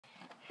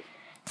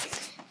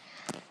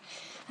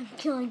I'm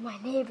killing my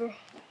neighbor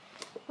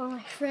or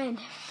my friend,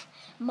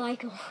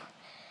 Michael.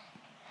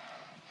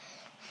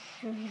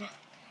 I'm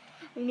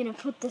gonna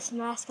put this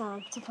mask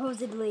on.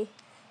 Supposedly,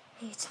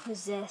 it's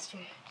possessed or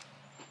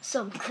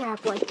some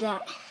crap like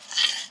that.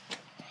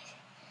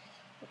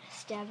 I'm gonna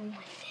stab him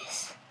like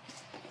this.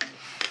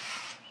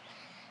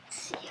 Let's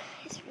see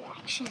his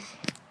reaction.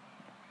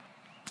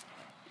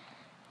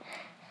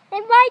 Hey,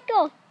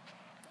 Michael!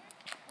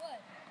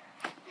 What?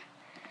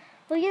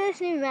 Look at this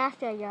new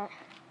mask I got.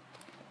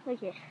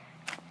 Look it.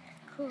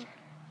 Cool. You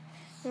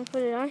wanna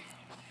put it on?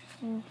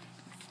 I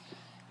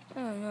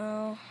don't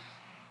know.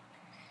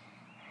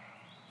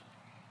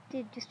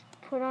 Dude, just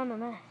put on the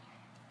mask.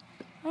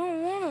 I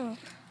don't wanna.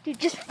 Dude,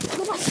 just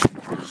put on.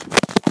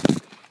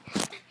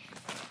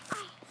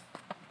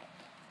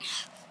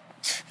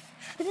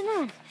 Put it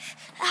on.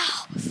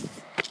 Ow!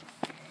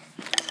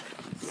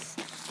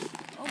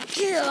 Oh,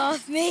 get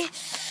off me!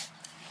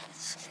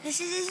 This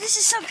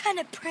is some kind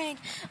of prank.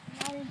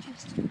 I'm not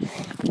interested.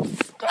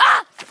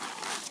 Ah!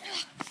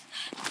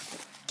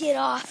 Get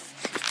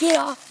off! Get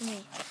off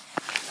me!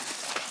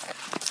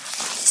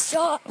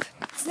 Stop!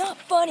 It's not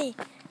funny.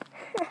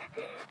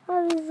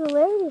 Oh, this is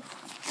hilarious.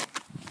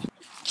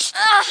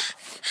 Ah!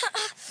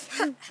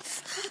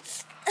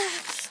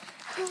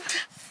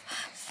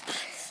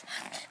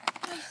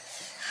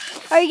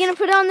 Are you gonna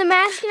put on the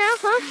mask now,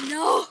 huh?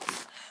 No!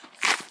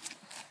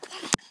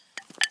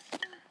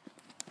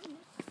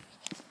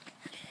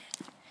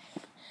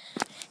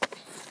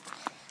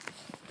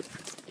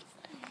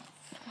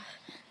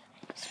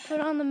 Just put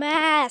on the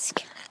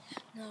mask.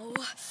 No.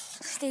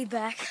 Stay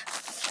back.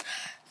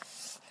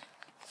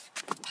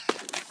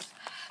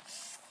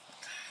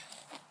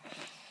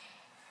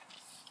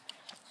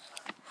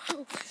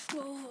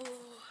 Whoa.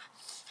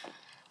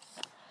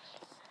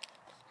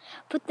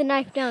 Put the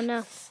knife down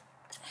now.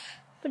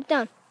 Put it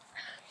down.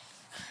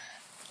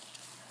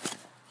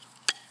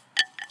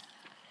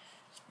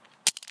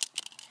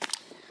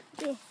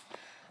 Yeah.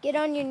 Get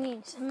on your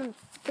knees. I'm gonna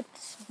put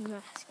this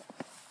mask on.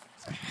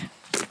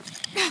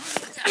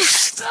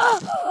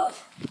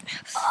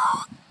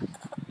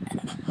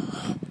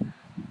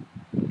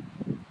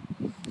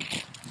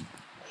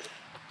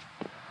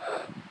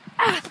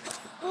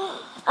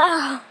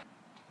 Ah.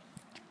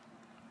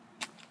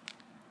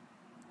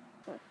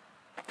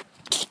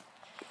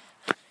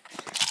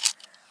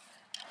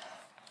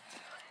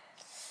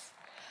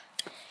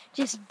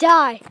 Just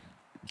die.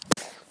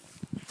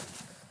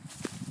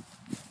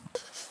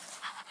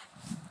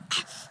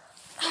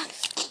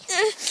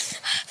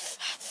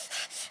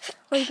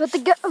 Will you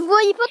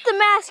put the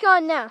mask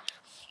on now?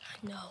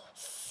 No.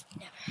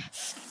 Never.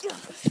 Get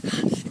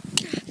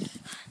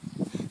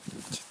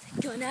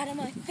the gun out of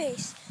my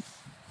face.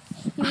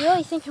 You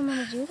really think I'm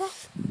gonna do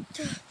that?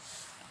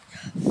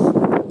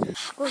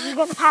 Well, you're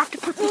gonna have to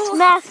put this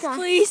mask on.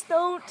 Please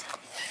don't.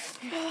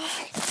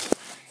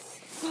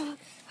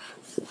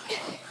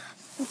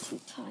 I'm too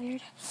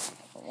tired.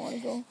 I want to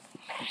go.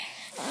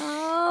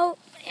 Oh.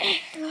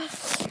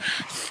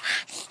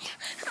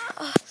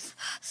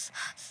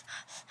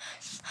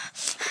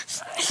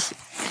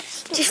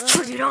 Just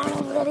put it on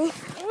already.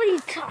 What are you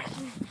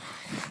talking?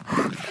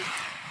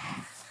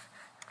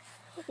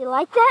 You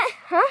like that,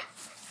 huh?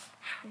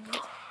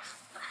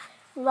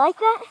 You like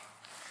that?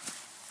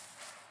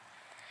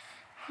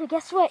 Well,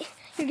 guess what?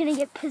 You're gonna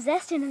get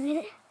possessed in a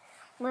minute.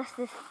 Unless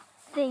this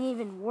thing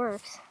even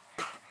works.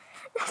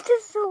 That's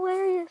just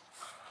hilarious.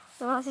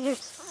 Unless you're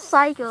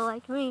psycho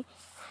like me.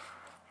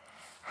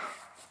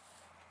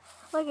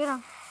 Look at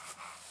him.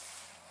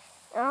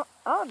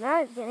 Oh, now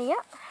he's getting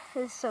up.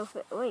 This is so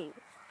fit. Wait.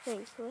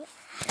 What?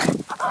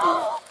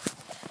 Oh.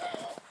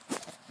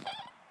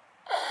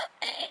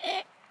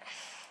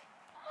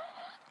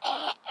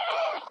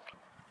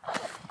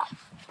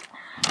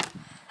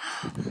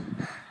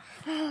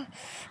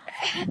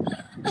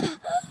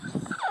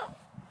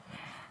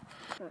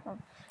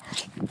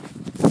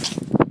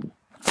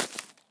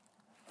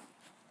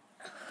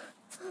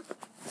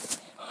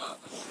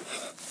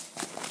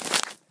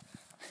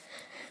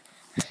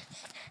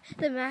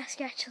 The mask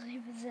actually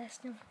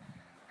possessed him.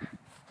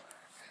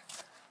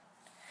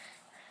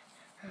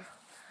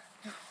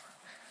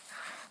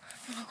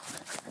 No.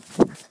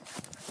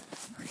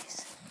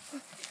 Please.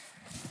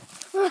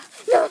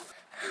 No.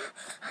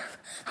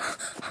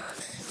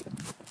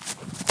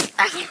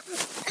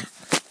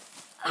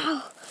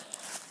 Ow.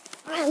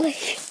 My leg.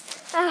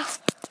 Ow.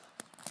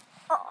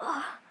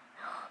 Oh.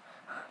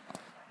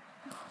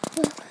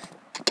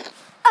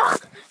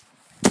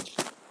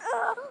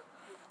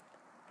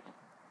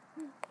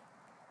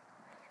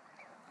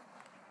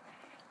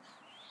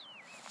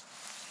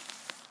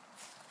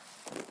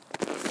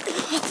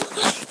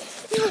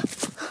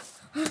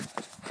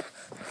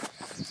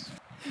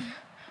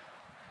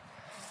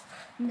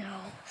 No.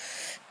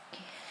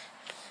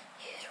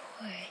 Get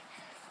away.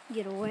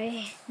 Get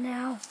away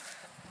now.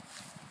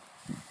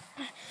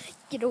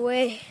 Get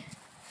away.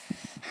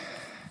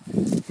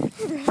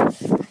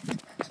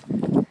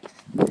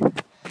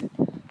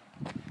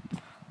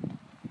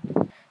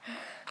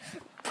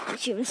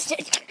 Punch you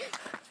instead.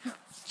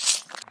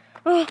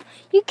 Oh,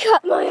 you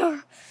cut my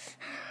arm.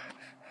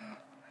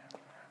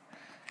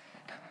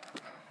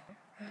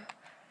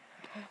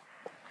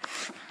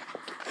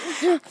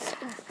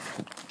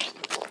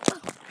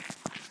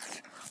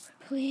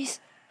 Please,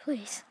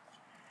 please.